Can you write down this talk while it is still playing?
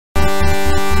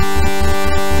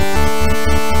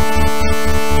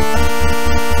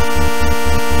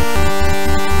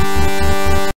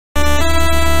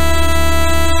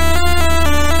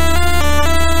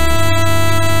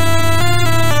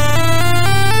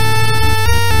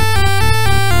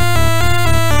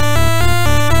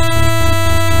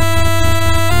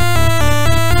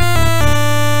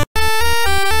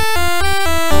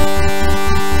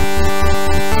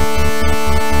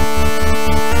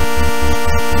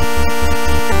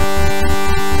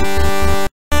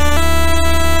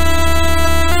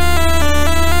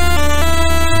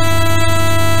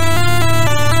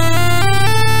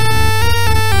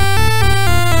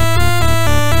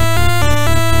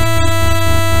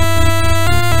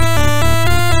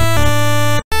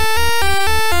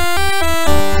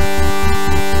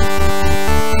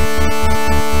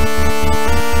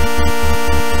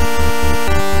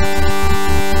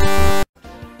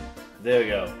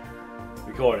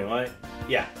recording, right?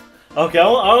 Yeah. Okay, I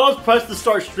almost pressed to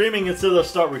start streaming instead of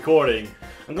start recording.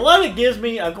 I'm glad it gives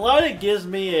me a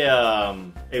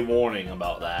warning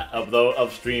about that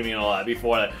of streaming and all that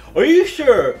before that. Are you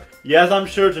sure? Yes, I'm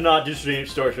sure to not do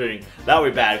start streaming. That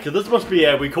would be bad because this must be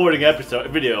a recording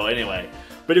video anyway.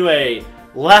 But anyway,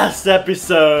 last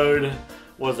episode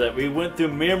we went through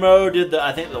mirror mode, did the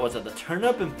the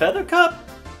turnip and feather cup?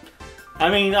 I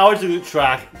mean, I always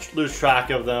lose track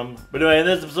of them. But anyway, in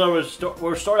this episode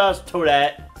we're starting out as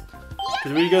Toadette.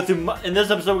 Because in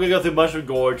this episode we're gonna go through Mushroom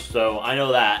Gorge, so I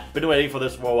know that. Been waiting for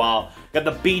this for a while. Got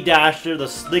the B Dasher, the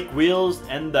slick wheels,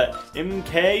 and the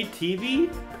MKTV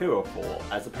Parafool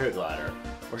as a paraglider.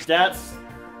 Our stats,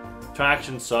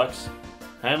 traction sucks.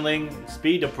 Handling,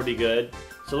 speed are pretty good.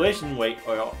 Acceleration,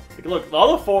 look,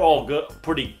 all the four are all good,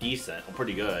 pretty decent, or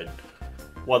pretty good.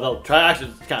 Well, the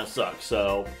traction kind of sucks,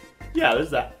 so yeah,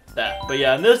 there's that. But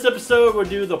yeah, in this episode we'll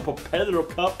do the Propeller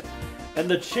Cup and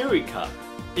the Cherry Cup.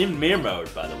 In mirror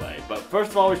mode, by the way. But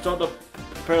first of all, we start the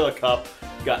Propeller Cup.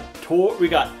 We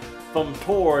got from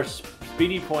Tours,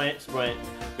 Speedy Point Sprint.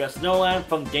 We got Snowland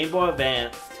from Game Boy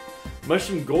Advance.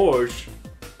 Mushroom Gorge.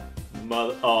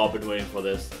 I've been waiting for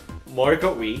this. Mario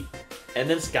Kart Wii. And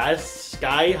then Sky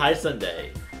High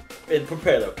Sunday in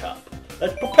Propeller Cup.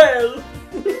 Let's propel!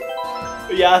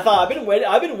 Yeah, I've been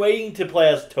waiting to play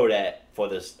as Toadette for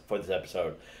this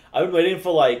episode. I've been waiting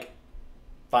for like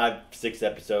 5-6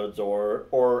 episodes, or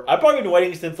I've probably been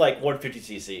waiting since like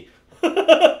 150cc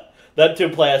that to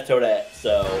play as Toadette.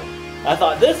 So I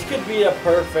thought this could be a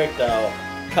perfect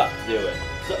cup to do it.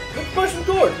 So Mushroom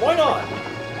Gorge, why not?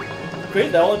 Crazy,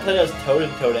 they only play as Toad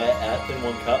and Toadette in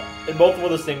one cup, and both were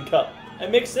the same cup. It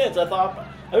makes sense. I've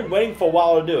been waiting for a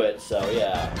while to do it. So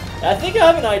yeah, and I think I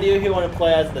have an idea who I want to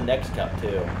play as the next cup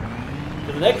too.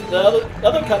 So the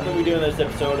other cup that we do in this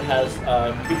episode has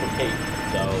Cooper Kate.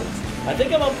 So I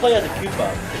think I'm gonna play as a Koopa.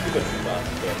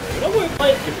 We don't really play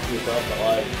as Koopa, but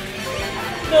like,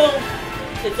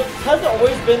 it hasn't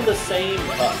always been the same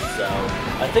cup. So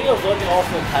I think I was looking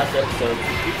also in past episodes.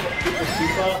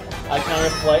 Koopa, I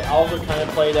also kind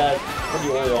of played as pretty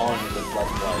early on in this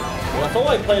Let's Play. Well, that's all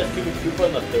I played as Koopa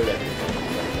in the third episode.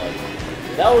 So like,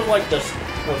 that was like was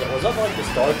that like the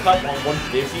Star Cup on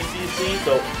 150cc?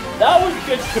 So that was a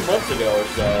good 2 months ago or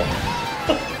so.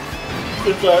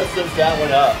 since that went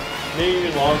up. Maybe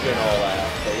even longer and all that,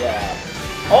 but yeah.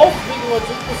 Oh, speaking of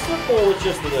the Slipper was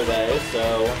just the other day, so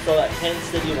I saw that 10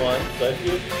 City one. So if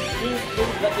you're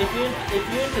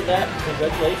into that,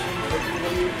 congratulations if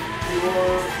you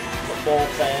were football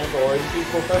fans or if you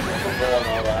professional football and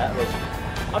all that. Which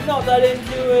I'm not that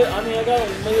into it. I mean, I got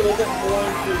maybe a little bit more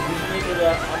into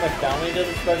that. I'm a family does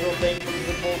a special thing for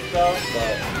the football stuff,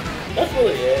 but that's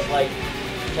really it. Like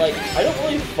I don't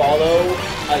really follow.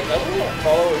 I don't really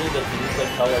follow any of the things that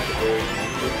tell like the very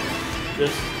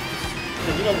just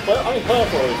because playoffs are always fun to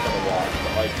watch,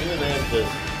 but like even then,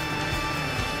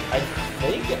 I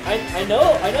think I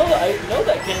know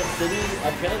that Kansas City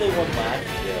apparently they won last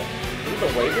year. Was it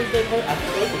the Ravens they played? I think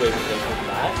it was the Ravens they won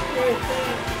last year.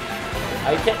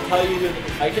 I can't tell you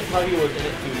who was in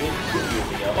it 2 years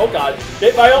ago. Oh God,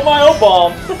 hit my own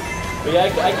bomb. But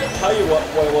yeah, I can't tell you what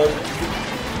it was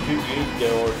 2 years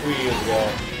ago or 3 years ago.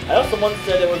 I know someone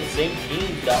said it was the same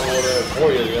team that were there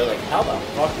 4 years ago. Like, how the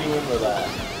fuck do you remember that?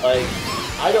 Like,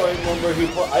 I don't remember who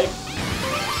I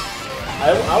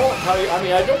won't tell you. I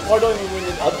mean, I don't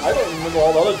remember all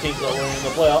the other teams that were in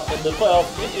the playoffs to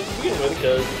begin with,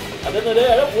 because at the end of the day,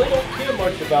 I really don't care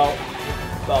much about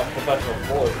professional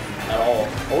sports at all.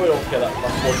 I really don't care that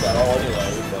about sports at all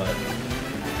anyway. But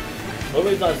the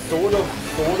reason I sort of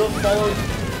followed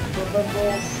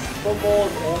professional football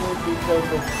is only because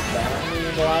of family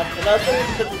in the last, and that's only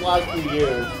because of the last few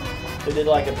years they did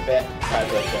like a bet type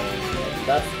of thing.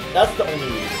 That's the only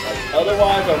reason. Like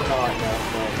otherwise, I'm not. No.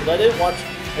 Because I didn't watch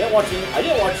any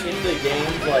of the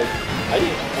games. Like I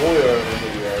didn't order in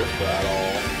the years at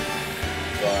all.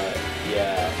 But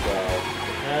yeah, so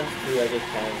Kansas City, I guess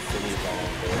Kansas City is on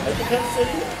there. Is it Kansas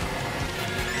City?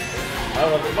 I don't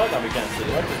know. It might not be Kansas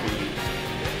City. It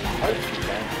might just be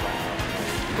Kansas.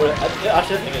 But actually, I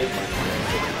think it is Kansas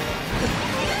City.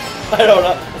 I don't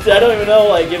know. See, I don't even know.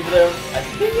 Like if they're, I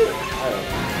think it. I don't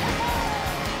know.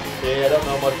 Yeah, I don't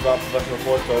know much about professional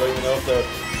sports, so I don't even know if they're.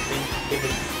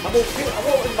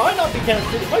 It might not be Kansas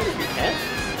City. It might just be Kansas.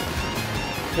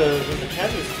 Because there's a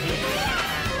Kansas team.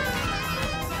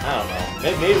 I don't know.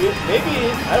 Maybe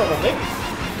I don't know.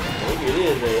 Maybe it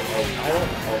is. I don't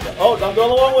know. Oh, I'm going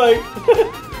the wrong way.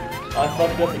 I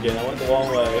fucked up again. I went the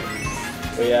wrong way.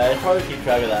 But yeah, it's hard to keep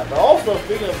track of that. But also,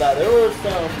 speaking of that, there were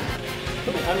some.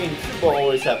 I mean, people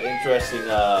always have interesting.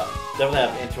 Definitely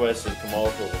have interesting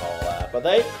commercials and all that. that. But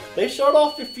they showed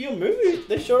off a few movies.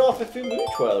 They showed off a few movie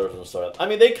trailers and stuff. I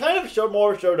mean, they kind of showed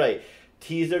like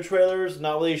teaser trailers.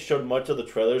 Not really showed much of the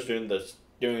trailers during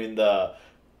the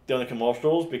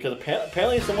commercials, because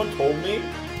apparently someone told me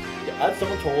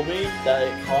that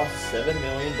it cost $7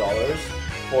 million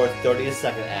for a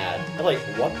 30-second ad. I'm like,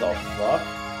 what the fuck?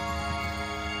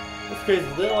 It's crazy.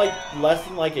 Then like less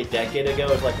than like a decade ago,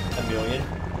 it was like $1 million,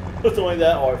 something like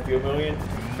that, or a few million.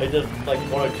 Like just like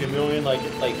 1 or 2 million, like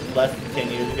less than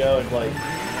 10 years ago. It's like,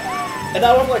 and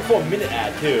that was like for a minute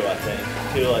ad too, I think,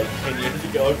 to like 10 years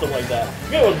ago or something like that.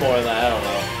 Maybe it was more than that. I don't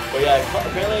know. But yeah,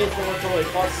 apparently someone told me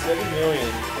it cost $7 million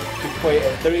to create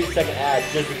a 30-second ad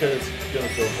just because it's doing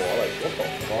so well. Like, what the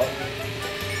fuck?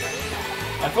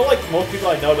 I feel like most people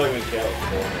I know don't even care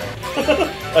anymore.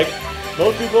 Like,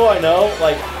 most people I know,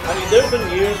 like, I mean, there's been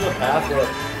years in the past where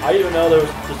I didn't even know there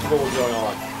was the Super Bowl going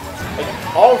on. Like,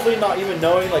 honestly, not even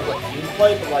knowing like what teams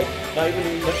play, but like not even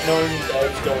knowing that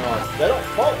it's going on. They don't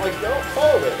follow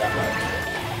it that much.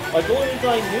 Like, the only reason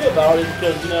I knew about it is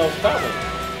because, you know, family.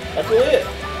 That's really it.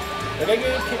 Like,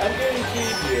 I'm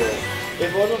guaranteed you, if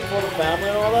it wasn't for the family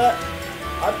and all that,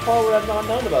 I probably would have not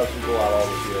known about Super Bowl at all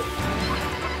this year.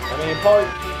 I mean, probably,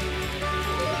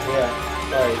 yeah,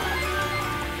 like,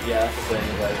 yeah, that's the thing,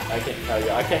 like, I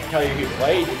can't tell you who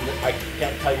played, I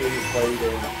can't tell you who played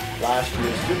in last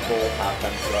year's Super Bowl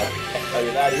halftime show. I can't tell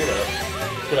you that either,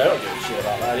 because I don't give a shit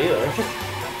about that either.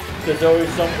 Because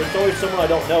there's always someone I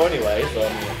don't know anyway, so I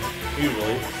mean,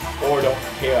 usually, or don't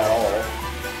care at all,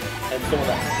 and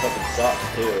someone that fucking sucks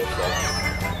too, so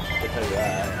I'll tell you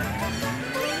that.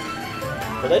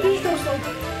 But they did show some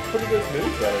pretty good movie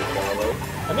trailers, probably.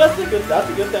 I mean, that's a good thing.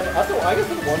 I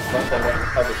guess that's one fun thing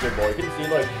of the Super Bowl. You can see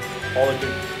like all the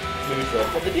good movie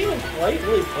trailers, but they didn't even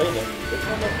really play them. They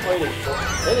kind of played a short.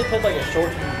 They played like a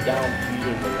short down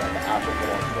teaser for like the actual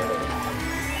one trailer.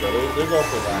 So there's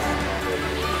also that. It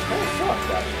kind of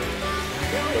sucks actually.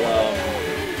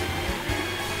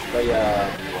 But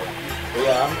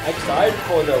yeah, I'm excited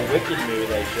for the Wicked movie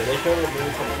they showed. They showed a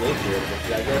movie from Wicked, which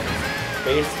I guess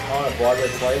based on a Broadway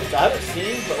play, which I haven't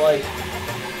seen, but like,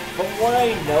 from what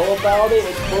I know about it,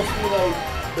 it's supposed to be like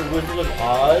the Wizard of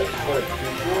Oz, but a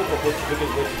prequel, but Wicked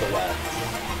Witch of the West.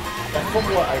 That's from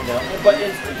what I know. But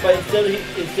instead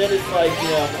it's like,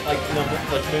 like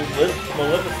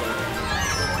Maleficent.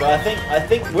 But I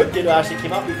think Wicked actually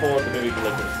came out before the movie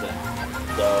Maleficent.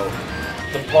 So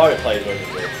the part it plays Wicked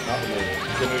Witch, not the movie.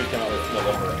 The movie came out this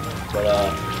November. But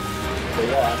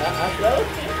yeah, actually that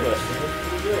looks interesting. It's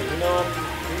pretty good. You know,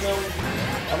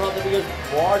 I'm not the biggest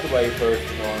Broadway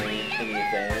person or anything,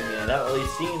 and I haven't really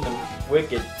seen the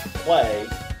Wicked play.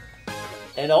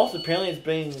 And also, apparently, it's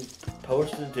being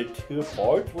posted into 2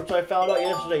 parts, which I found out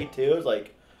yesterday too. It's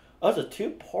like, oh, it's a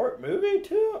 2-part movie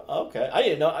too. Okay, I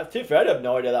didn't know. To be fair, I had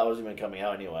no idea that was even coming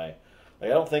out anyway. Like,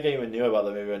 I don't think I even knew about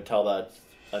the movie until that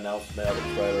announcement of the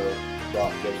trailer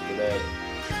dropped yesterday.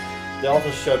 They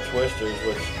also showed Twisters,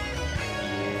 which,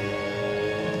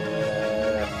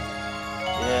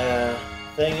 yeah.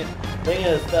 Thing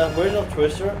is, the original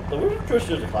Twister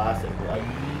is a classic.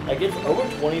 Like it's over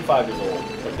 25 years old.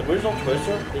 Like the original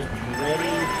Twister is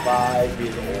 25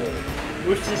 years old,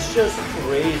 which is just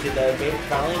crazy that it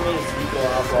finally made a sequel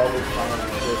after all this time.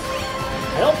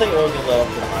 I don't think it was gonna live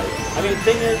up to the hype. I mean,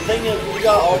 thing is, we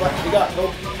got no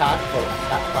Paxton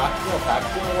or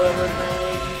whatever his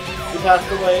name is. He passed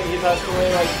away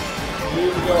like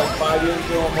years ago, like 5 years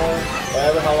ago or more,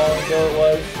 whatever how long ago it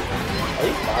was. At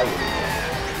least 5 years ago.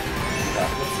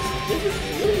 This is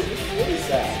really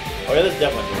sad. Oh yeah, this is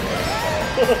definitely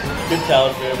good. Good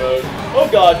talisman mode. Oh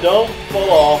god, don't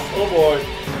fall off. Oh boy.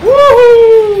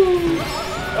 Woohoo!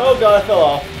 Oh god, I fell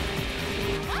off.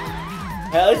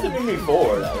 Hey, at least it moved me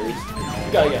forward, at least.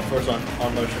 You gotta get first on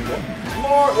motion.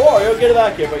 More Wario, get it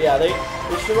back here. But yeah, they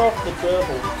showed off the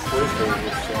triple Twisters,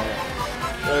 which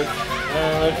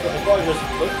it's probably just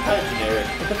looks kind of generic.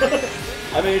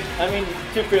 I mean,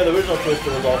 to be fair, the original Twister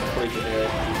was also pretty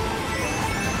generic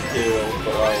too,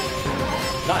 but like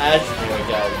not as generic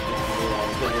as,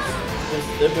 because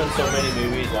there's been so many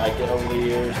movies like it over the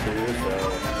years too. So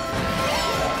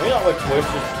yeah, I mean, not like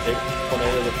Twisters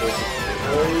particularly the first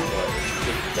particularly, but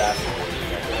just disaster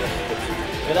movies.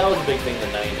 I mean, that was a big thing in the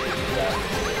 90s.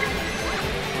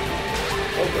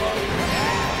 Oh god.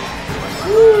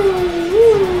 Woo!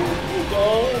 Oh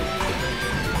god.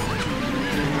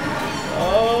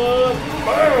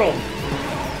 Boom!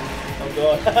 Oh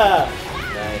god.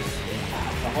 Nice.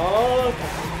 Come on.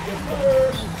 I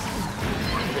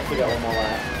guess we got one more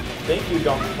lap. Thank you,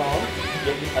 Donkey Kong.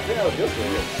 I think that was good for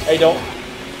you. Hey, don't.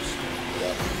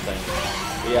 Yeah, thanks.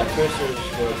 But yeah, Twisters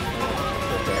was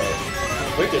okay.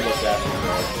 Wicked looked after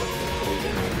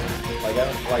Like, I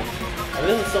don't, like, and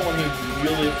this is someone who's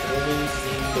really only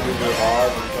seen the Wizard of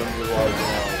Oz in terms of, like, you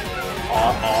know,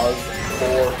 Oz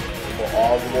or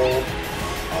Oswald.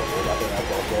 Oswald, I think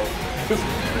that's also.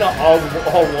 Not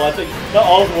Oswald, I think, not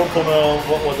Oswald from,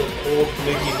 what was it, old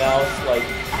Mickey Mouse, like,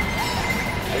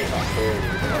 I guess not fair,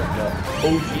 like,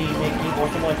 OG Mickey or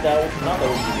something like that. Not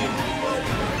OG Mickey, but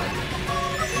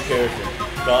comparison.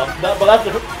 No, but that's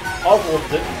Oswald's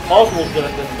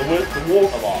different than the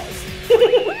World of Oz.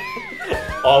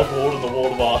 Oswald and the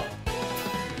World of Oz.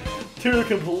 Two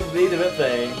completely different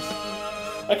things.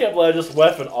 I can't believe I just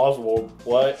referenced Oswald.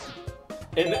 What?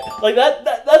 And like that's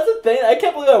the thing. I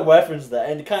can't believe I referenced that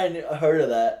and kind of heard of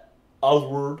that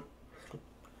Oswald.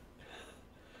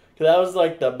 Cause that was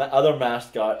like the other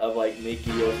mascot of like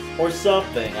Mickey or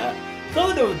something.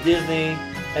 Something to do with Disney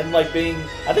and like being.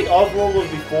 I think Oswald was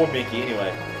before Mickey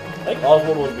anyway. I think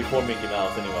Oswald was before Mickey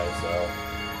Mouse anyway. So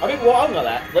I mean, wrong about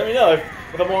that. Let me know if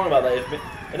I'm wrong about that.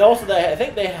 And also, I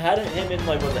think they had him in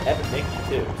like was the Epic Mickey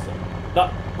too. So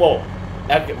not well,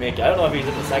 Epic Mickey. I don't know if he's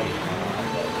in the second.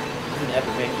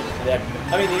 Epic Mickey.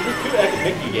 I mean, these are two Epic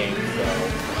Mickey games, so.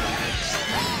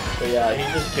 But yeah, he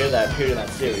just appeared in that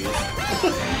series.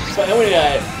 But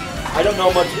anyway, I don't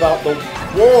know much about the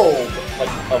world like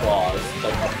of Oz,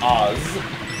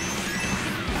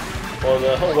 or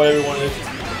the whole way everyone is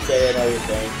say and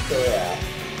everything. So yeah.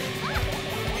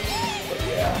 But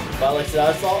yeah, but like I said,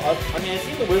 I've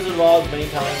seen the Wizard of Oz many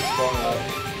times growing up.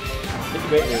 It's a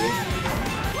great movie.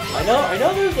 I know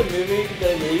there's a movie that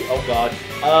they released, oh god,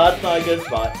 that's not a good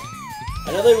spot.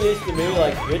 I know they released the movie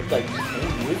like 10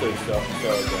 years or so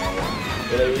ago,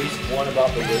 where they released one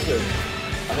about the wizard.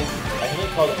 I think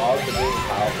it's called Oz the Big and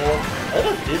Powerful. I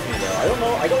think it's Disney though,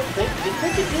 I don't think, is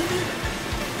it Disney?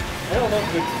 I don't know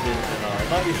if it's Disney or not, it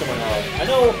might be someone else. I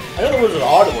know the Wizard of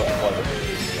Oz was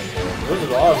the Wizard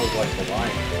of Oz was like the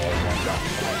Lion War.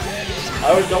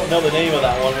 I always don't know the name of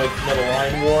that one, like the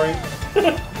Lion Warring.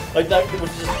 Like that was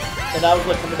just, and that was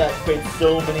like something that created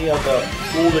so many of the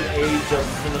golden age of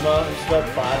cinema and stuff,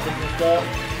 classics and stuff.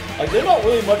 Like they're not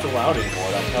really much around anymore.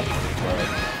 That company, but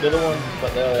they're the ones,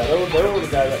 but they were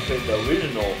the guys that created the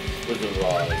original Wizard of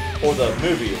Oz, or the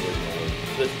movie original.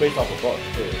 It's based off a book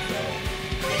too. So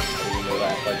you know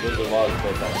that, like Wizard of Oz is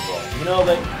based off a book. You know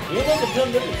the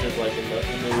film differences like in the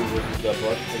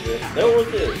book. There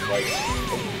always is. Like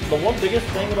the one biggest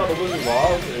thing about the Wizard of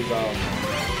Oz is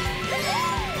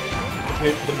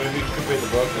the movie compared to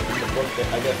the book,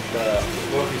 I guess the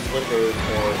Dorothy slippers,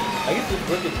 or I guess the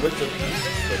Wicked Witch of the East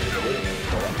slippers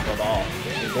from all.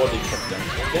 Dorothy took them.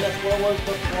 I think that's what it was,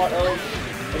 the plot of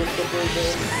the slippers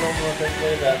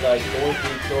that like Dorothy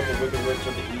killed the Wicked Witch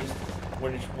of the East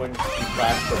when she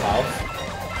crashed her house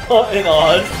in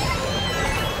Oz.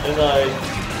 And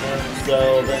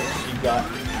so then she got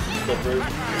slippers.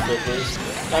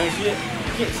 I mean, she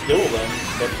can't steal them,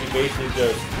 but she basically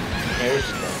just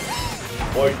inherited them.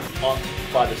 Or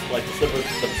by the slippers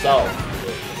themselves,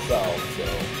 so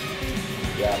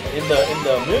yeah. But in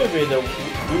the movie, the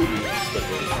ruby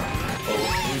slippers, or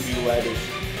ruby reddish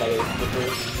color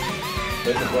slippers,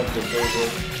 but in the book the silver.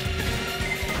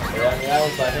 Yeah, I mean, I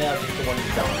think that's just the one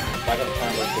design. Back at the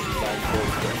time, like the design for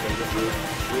the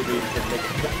ruby to make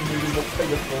the movie look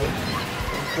colorful and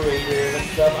creative and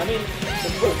stuff. I mean,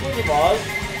 the first Wizard of Oz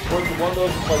was one of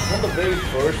those, like one of the very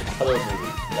first color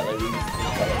movies that I released.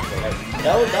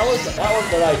 That was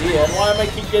their idea, and why am I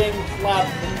keep getting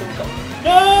slapped into the...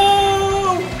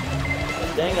 No!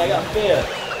 Dang, I got fifth.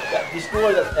 Got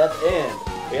destroyed at the end.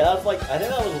 Yeah, that's like, I think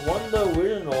that was one of the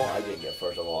original... I didn't get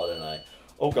first of all, didn't I?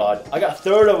 Oh god, I got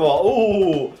third of all.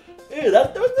 Ooh! Ew,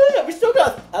 that was it. We still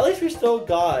got... At least we still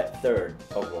got third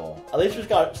overall. At least we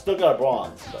still got a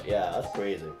bronze. But yeah, that's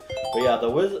crazy. But yeah, the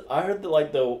Wizard... I heard that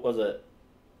like the... Was it...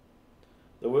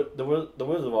 The Wizard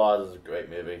of Oz is a great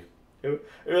movie. It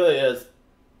really is.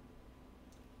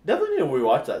 Definitely need to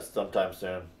rewatch that sometime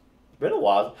soon. It's been a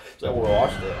while since we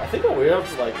watched it. I think we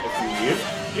watched it like a few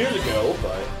years ago,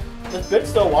 but it's been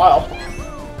still a while.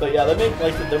 But yeah, they're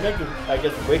making I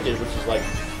guess Wicked, which is like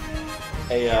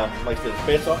a like this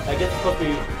based on, I guess it's supposed to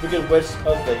be Wicked Witch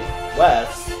of the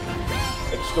West,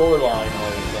 like storyline and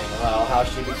everything. How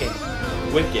she became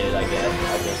wicked, I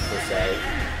guess per se,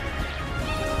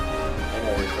 and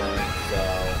everything. So.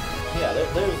 Yeah,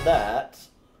 there's that.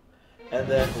 And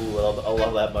then, ooh, I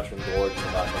love that Mushroom Gorge in the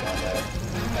background there.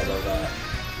 I love that.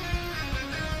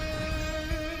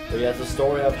 But yeah, it's the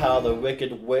story of how the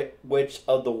Wicked Witch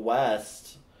of the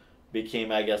West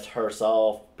became, I guess,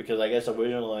 herself. Because I guess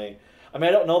originally... I mean,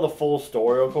 I don't know the full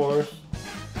story, of course.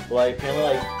 But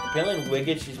apparently in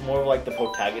Wicked, she's more of like the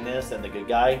protagonist and the good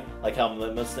guy. Like how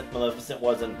Maleficent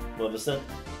was in Maleficent.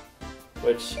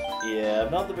 Which, yeah,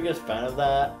 I'm not the biggest fan of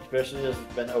that, especially it's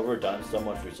been overdone so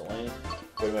much recently.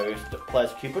 But maybe play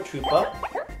as Koopa Troopa.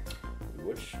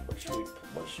 What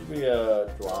should we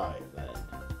drive then?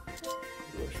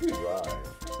 What should we drive?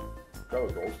 Drive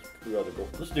a gold.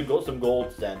 Let's do some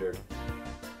gold standard.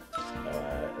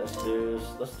 Alright, let's do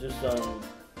button.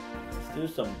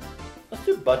 This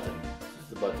is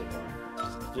the button one.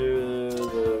 Let's do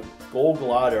the gold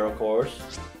glider, of course.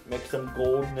 Make some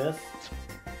goldness.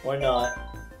 Why not?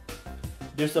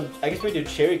 Do some, I guess we do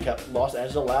Cherry Cup, Los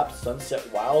Angeles Lap, Sunset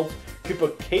Wilds,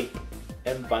 Koopa Cape,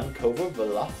 and Vancouver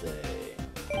Velocity.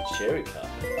 And Cherry Cup.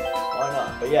 Why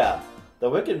not? But yeah, the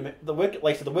Wicked, the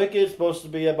Wicked is supposed to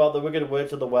be about the Wicked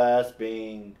Witch of the West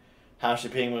being how she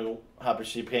pained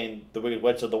the Wicked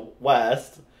Witch of the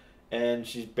West, and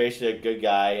she's basically a good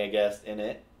guy, I guess, in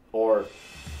it, or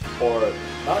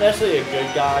not necessarily a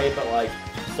good guy, but like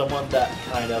someone that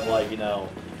kind of like, you know,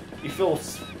 you feel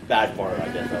bad for her, I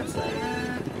guess I would say.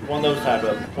 One of those type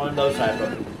of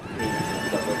movies,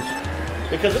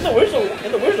 because in the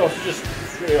original she's just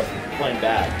straight up playing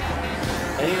bad.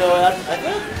 And you know,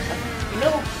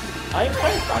 I'm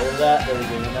kind of tired of that. They were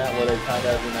doing that, where they kind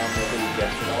of, you know, make a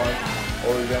redemption arc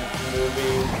or redemption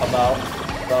movie about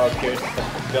a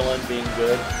villain being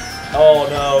good. Oh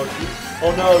no, she's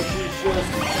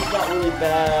not really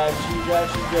bad. She's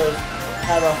actually just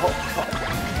had a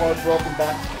heartbroken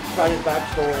tragic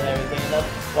backstory and everything, and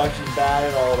that's why she's bad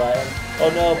and all that. And,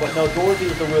 oh no, but no,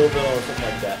 Dorothy's the real villain or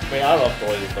something like that. I mean, I don't know if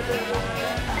Dorothy's the real villain or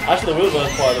not. Actually, the real villain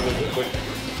is part of the Wizard.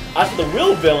 Actually, the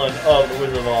real villain of the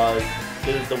Wizard of Oz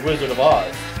is the Wizard of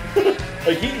Oz.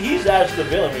 Like he's actually the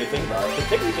villain when you think about it. So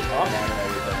technically, he's a con man and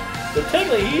everything. So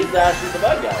technically, he's actually the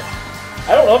bad guy.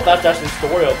 I don't know if that's actually the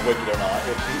story of Wicked or not.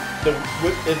 If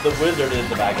the Wizard is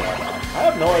the bad guy or not. I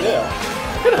have no idea.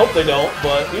 I kind of hope they don't,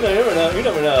 but you know, you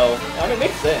never know. I mean, it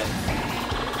makes sense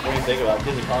when you think about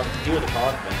it. He was a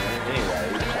constant anyway.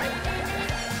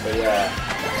 But yeah,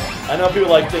 I know people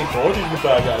like think, oh, he's the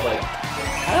bad guy. Like,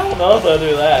 I don't know if they'll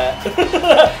do that.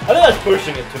 I think that's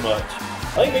pushing it too much.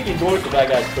 I think making George the bad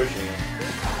guy is pushing it.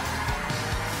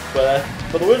 But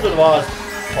the Wizard of Oz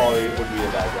probably would be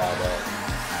a bad guy though.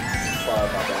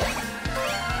 Probably not bad.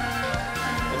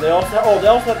 And they also have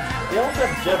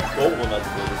Jeff Goldblum as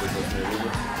the Wizard in this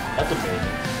movie. That's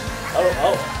amazing. I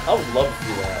would love to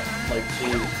see that. Like,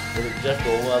 with Jeff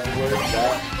Goldblum as the Wizard,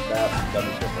 that'd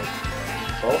be perfect.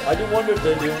 Oh, I do wonder if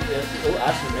they do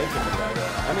actually make him a bad guy.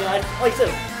 I mean, like I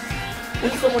said,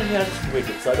 this is someone who has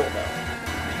Wicked, so I don't know.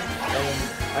 And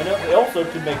I know they also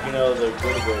could make, you know, the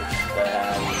good witch that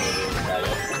has bad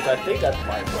guys, which I think that's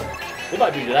my book. They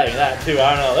might be that too.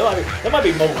 I don't know. There might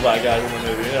be multiple bad guys in the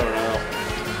movie. You never know.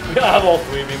 We gotta have all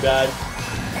three be bad.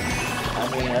 I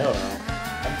mean, I don't know.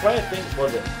 I'm trying to think.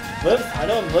 Was it? I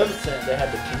know in Livingston they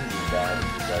had the king be bad.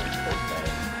 Which is like,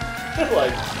 okay.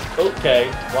 Like,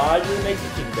 okay, why did you make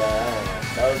the king bad?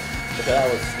 I don't know. That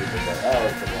was stupid. That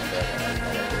was the one that I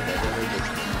made the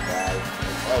king bad.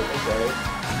 Oh, okay.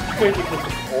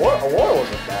 Aurora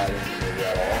wasn't bad in the movie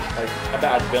at all. Like, a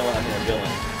bad villain. I mean, a villain.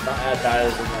 Not as bad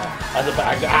as in that. As a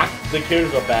bad the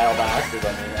characters are bad actors. I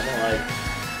mean, like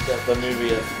the movie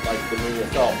is like the movie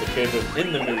itself. The characters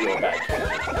in the movie are bad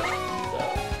characters. So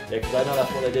yeah, because I know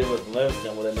that's what they did with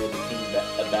Livingston, where they made the king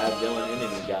a bad villain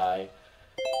enemy guy.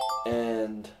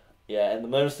 And yeah, and the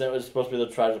Livingston was supposed to be the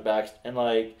tragic back, and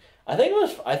like I think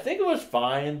it was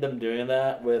fine them doing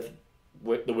that with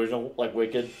the original like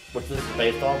Wicked, which this is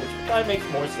based on, which probably makes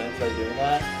more sense by doing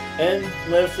that. And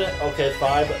Livingston, okay, it's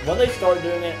fine, but when they start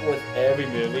doing it with every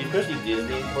movie, especially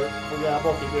Disney, for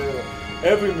example,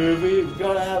 every movie, we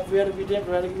had to be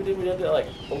different, like,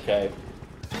 okay.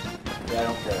 Yeah, I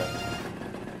don't care.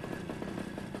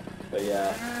 But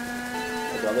yeah.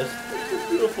 Oh god, this is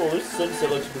beautiful. This sunset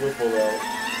looks beautiful though.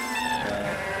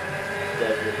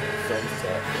 Desert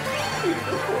sunset.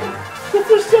 Beautiful. This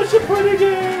is such a pretty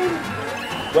game!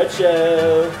 Wet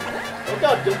show! Oh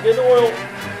god, don't get the oil!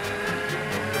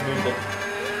 Music.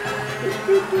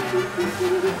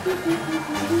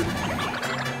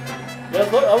 Yeah, I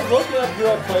was looking up who I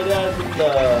played as in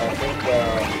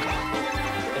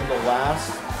the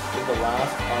last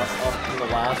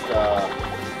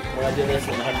when I did this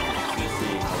in 100cc,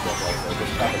 I guess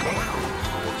this kind of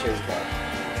the chase car.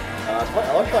 I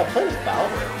played as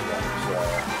Bowser, so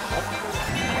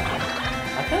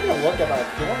I kind of look at my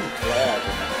flag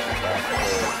and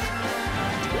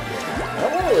I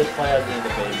don't want to really play as any of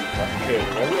the baby characters.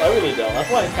 I really don't.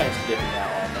 That's why I'm kind of skipping out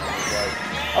on them. Like,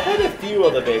 I played a few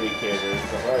of the baby characters,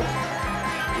 but like,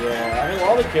 yeah, I mean,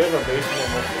 all the characters are basically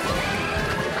almost the same.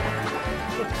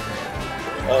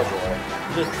 Oh boy.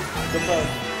 Just sometimes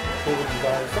cool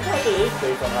design. Sometimes it is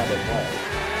based on how they play.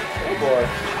 Oh boy.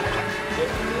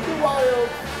 Too wild.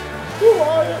 Too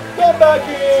wild. Come back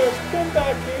here. Come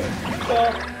back here.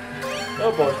 Stop.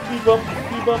 Oh boy. Speed bump.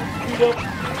 Speed bump. Speed bump.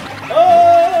 Oh!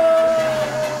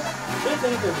 This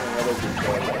ain't this another good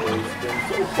part.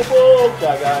 Oh,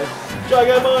 Shy Guys. Shy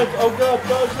Guy mines. Oh god.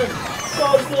 Dodge them.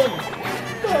 Dodge them.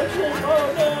 Dodge them. Oh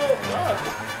no. God.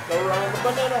 Go around the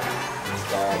banana.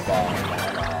 Banana.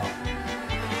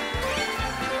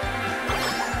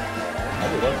 I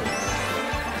do love it.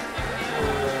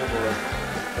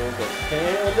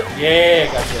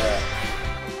 Yeah, gotcha.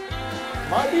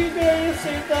 Might be good to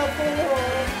save that for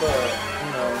long, but you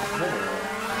know,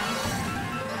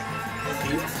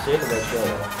 save the red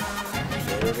shell.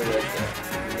 Save the red shell.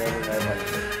 You never know how to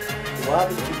do it. What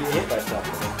happens if you get hit by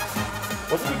something?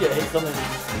 What if we get hit something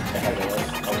ahead of us?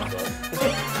 Oh, sorry.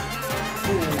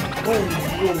 Boom, boom,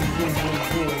 boom, boom, boom,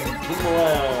 boom, boom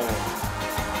around.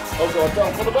 Oh god,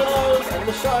 down for the bananas and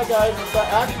the Shy Guys with that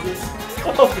actress.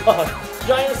 Oh god,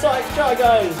 giant size Shy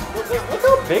Guys. Look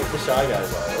how big the Shy Guys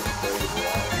are. That's crazy.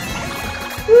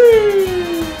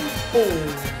 Whee! Boom,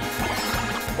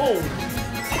 boom.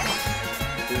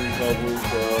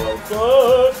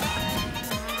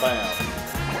 Bam.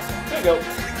 There you go.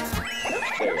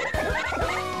 There you go.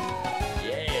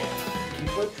 Yeah.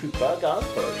 Trooper gone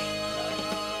first.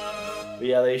 But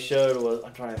yeah, they showed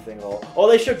I'm trying to think of all. Oh,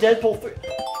 they showed Deadpool 3.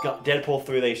 Deadpool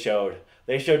 3 they showed.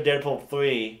 They showed Deadpool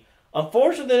 3.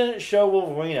 Unfortunately, they didn't show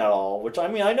Wolverine at all. Which, I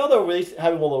mean, I know they're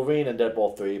having Wolverine in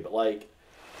Deadpool 3, but like...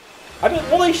 I mean,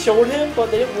 well, they showed him, but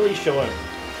they didn't really show him.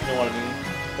 You know what I mean?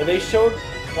 But they showed,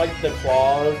 like, the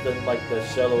claws and, like, the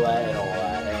silhouette and all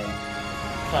that. And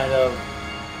kind of,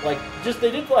 like, just,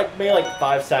 they did, like, maybe, like,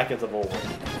 5 seconds of Wolverine.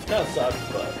 Which kind of sucks,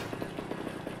 but...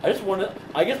 I just wanted,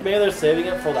 I guess maybe they're saving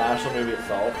it for the actual movie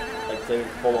itself. Like, saving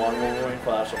full-on Wolverine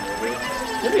for the actual movie.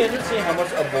 It's gonna be interesting how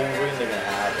much of Wolverine they're gonna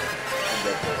have in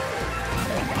Deadpool.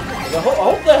 Like, I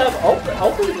hope they have,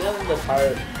 hopefully they have the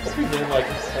entire, hopefully they like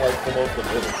promote the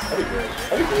movie. That'd be great.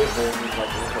 That'd be great if Wolverine's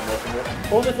like promoting it.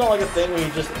 Hopefully it's not like a thing where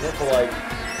you just in it for like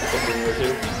a minute or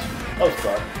two. Oh,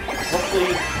 sorry.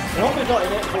 Hopefully it's not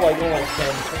in it for like only like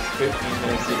 10, 15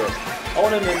 minutes either. I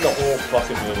want him in the whole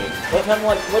fucking movie. Let's have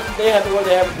like, what they have it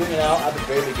bring it out at the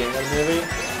very beginning of the movie.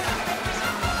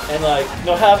 And like,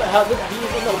 no, have he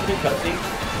in the opening cutscene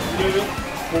movie,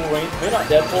 Wolverine, maybe not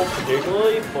Deadpool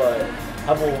particularly, but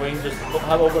have Wolverine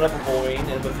open up a Wolverine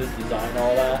and with his design and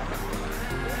all that.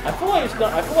 I feel like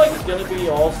it's gonna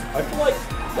be all. I feel like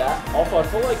that. Also, I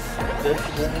feel like this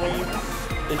Wolverine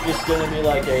is just gonna be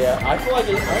like a. I feel like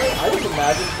I just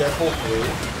imagine Deadpool 3.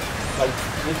 Like,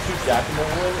 this Hugh Jackman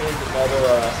Wolverine is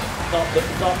another,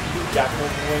 it's not Hugh Jackman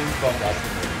Wolverine from the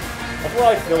X-Men movie. That's what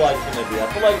I feel like it's gonna be. I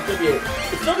feel like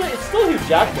it's gonna be it's still Hugh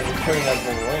Jackman returning as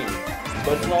Wolverine,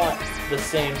 but it's not the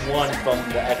same one from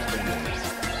the X-Men movie.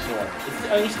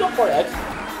 I mean, he's still part of X-Men.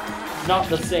 Not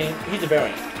the same, he's a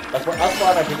variant. That's why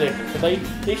my prediction. So they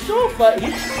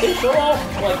show off,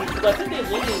 like, because I think they're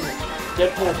linking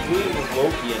Deadpool 3 with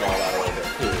Loki and all that a little bit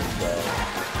too, so.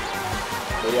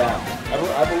 But yeah,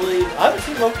 I believe, I haven't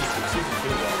seen Loki since season 2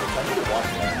 yet, which I need to watch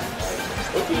that.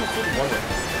 Like, Loki was season 1 with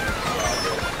me.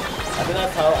 I think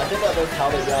that's how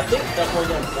they do it. I think that's where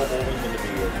Wolverine's going to be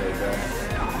with their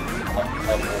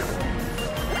Wolverine.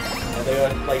 And they are,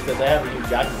 like I said, they have a Hugh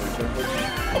Jackman return, which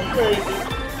I'm crazy,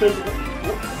 because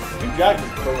Hugh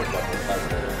Jackman's perfect like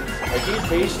Wolverine. Like, he's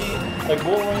basically, like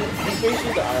Wolverine, he's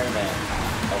basically the Iron Man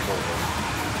of Wolverine.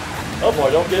 Oh boy,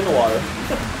 don't get in the water.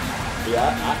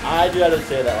 Yeah, I do have to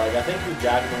say that. Like, I think Hugh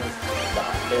Jackman is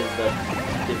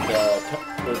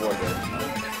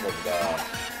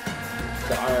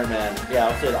the Iron Man. Yeah,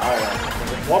 I'll say the Iron Man.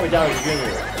 Robert Downey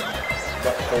Jr.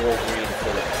 But for Wolverine for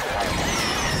the Iron Man.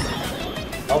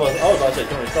 I was about to say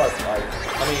Tony Stark. Like,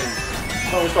 I mean,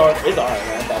 Tony Stark is Iron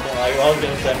Man. But I mean, like, I was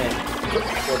gonna say, man,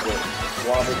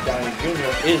 Robert Downey Jr.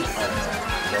 is Iron Man.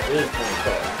 So it is Tony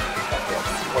Stark.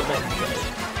 That's what I meant to say.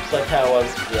 It's like how I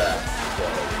was, yeah. So,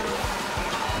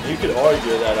 you could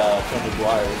argue that Tom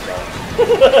McGuire is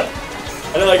Batman.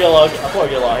 I know I'll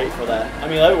probably get a lot of hate for that. I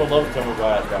mean, everyone loves Tom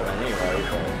McGuire as Batman anyway,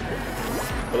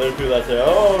 but there's people that say,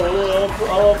 oh, I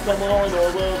love Tom Holland, or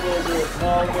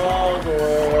Miles, or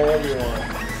whatever you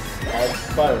want. As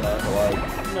Spider-Man, but like,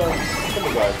 no, Tom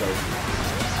McGuire's nice.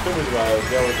 Tom McGuire,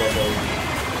 they always love those.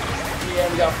 Yeah,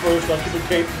 we got first on Cooper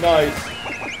Cape, nice.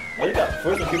 We got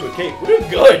first on Cooper Cape. We're doing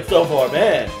good so far,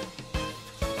 man.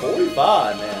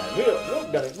 45, man.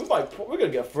 We're gonna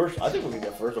get first. I think we're gonna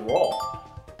get first overall.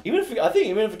 Even if we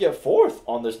get fourth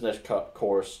on this next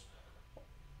course,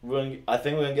 I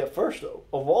think we're gonna get first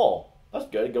overall. That's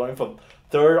good. Going from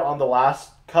third on the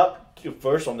last cup to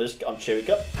first on this Cherry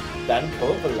Cup.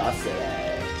 Vancouver Velocity.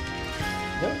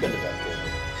 never been to that theater.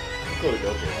 It's cool to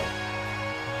go to though.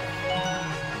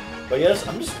 But yes,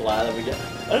 I'm just glad that we get.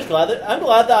 I'm glad that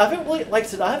I haven't really, like I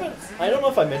said, I don't know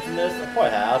if I mentioned this, I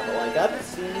probably have, but like I haven't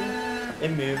seen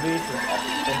in movies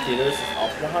in theaters since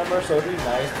Oppenheimer, so it'd be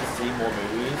nice to see more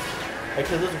movies. Like,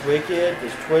 cause there's Wicked,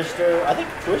 there's Twister. I think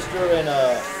Twister and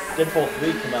Deadpool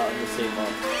 3 come out in the same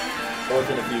month, or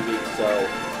within a few weeks. So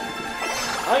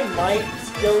I might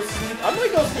go see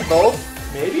both.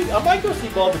 Maybe I might go see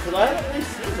both because I haven't really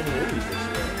seen many movies this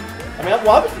year. I mean,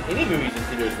 well, I haven't seen any movies in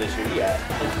theaters this year yet.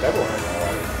 It's February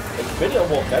already. It's been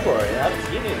almost February, and I haven't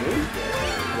seen any movies yet.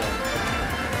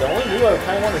 The only movie I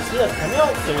kind of want to see that's coming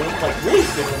out soon, like really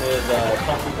soon, is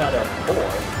Kung Panda 4.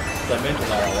 I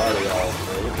mentioned that already,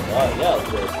 yeah,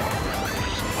 it's good.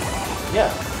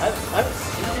 Yeah, I haven't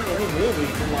seen any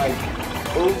movies in like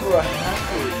over half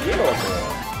a year or more,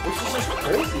 which is just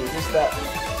crazy. It's just that,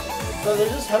 so there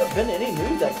just haven't been any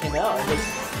movies that came out. It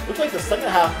just looks like the second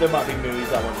half there might be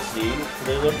movies I want to see. So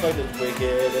there looks like there's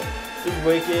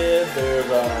Wicked, there's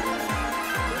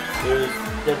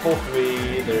Deadpool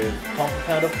 3, there's Kung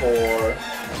Panda 4.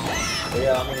 But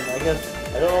yeah, I mean, I guess.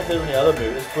 I don't know if there's any other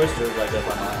movies. Twisters, I guess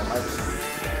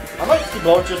I might see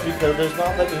both just because there's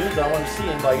not that many movies I want to see,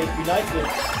 and like it'd be nice to.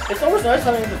 It's always nice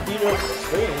having the theater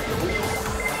experience.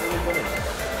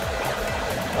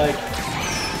 Like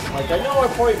I know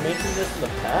I probably mentioned this in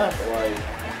the past, but like,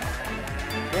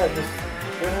 yeah, just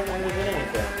there haven't really been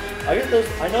anything. I guess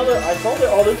there's. I know that I saw that.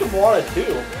 Oh, there's a Moana 2.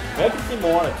 Maybe I can see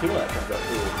Moana 2 when that comes out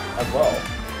too, as well.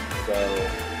 So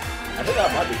I think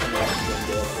that might be coming out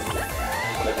soon.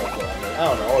 I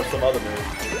don't know, or some other movie.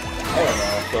 I don't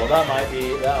know. So that might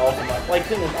be, that also might, like,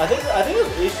 I think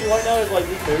the issue right now is like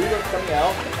these movies are coming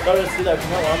out. I'm going to see that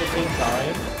come out around the same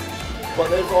time. But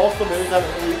there's also movies I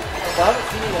haven't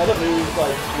seen any other movies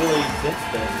like really since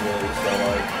then, really. So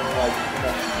like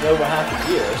over half a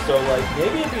year. So like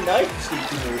maybe it'd be nice to see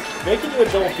two movies. Maybe do a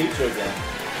double feature again.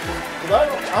 Because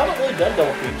I haven't really done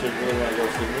double features really when I go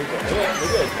see movies. But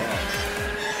maybe I can.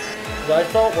 Because I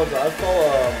saw what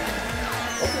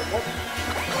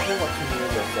two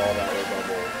movies I saw that was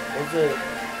double? Was it?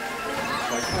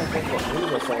 I can't think what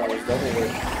movie I saw that was double with.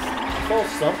 I saw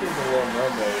something for Little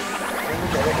Mermaid.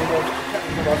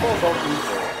 I saw Don't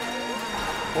Feature.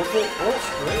 Was it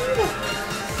Scream?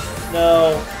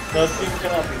 No, Scream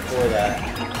came out before that.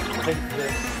 I think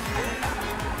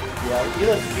yeah,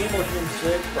 either Scream or Scream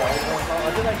 6, but I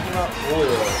think that came out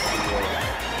earlier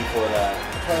before that.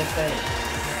 I'm trying to think.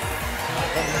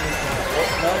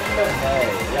 No, it's in May.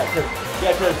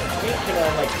 Yeah, cause Scream came out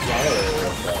in like January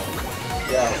or so.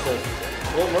 Yeah, so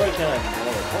Little Mermaid came out in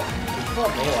May. It came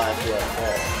out May last year, I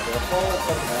saw. So I saw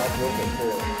something else real good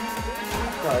too.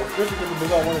 No, especially because the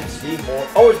movie I wanted to see more.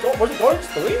 Oh, was it Guardians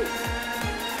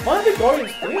 3? Might have been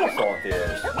Guardians 3 I saw in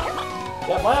theaters.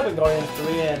 Yeah, it might have been Guardians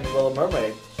 3 and Little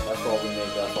Mermaid. That's all we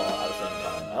made that all at the same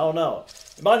time. I don't know.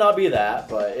 It might not be that,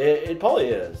 but it probably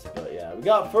is. But yeah, we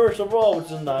got first overall,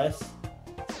 which is nice.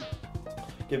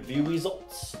 Give view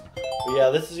results. But yeah,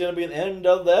 this is gonna be the end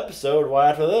of the episode. Right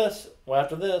after this,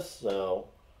 so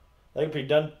I think we're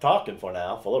done talking for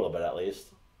now, for a little bit at least.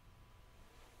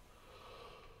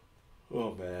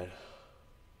 Oh man.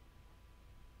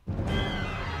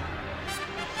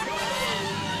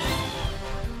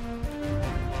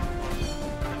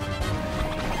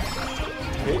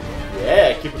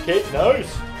 Yeah, keep a cape nose.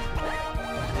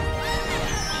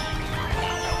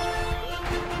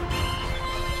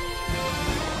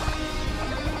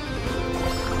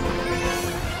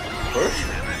 First.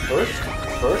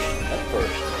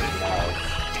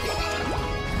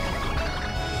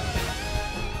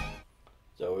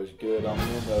 It's always good on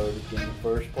your nose to get in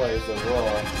first place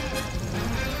overall.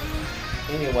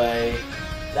 Anyway,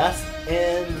 that's the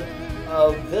end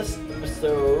of this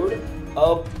episode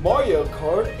of Mario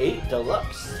Kart 8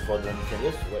 Deluxe for the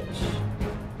Nintendo Switch.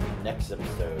 Next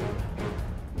episode,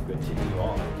 we'll continue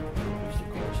on with the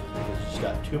courses because we just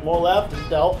got 2 more left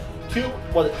until 2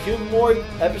 more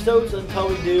episodes until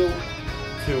we do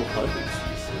 200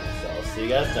 CC. So I'll see you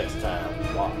guys next time.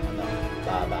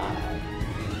 Bye bye.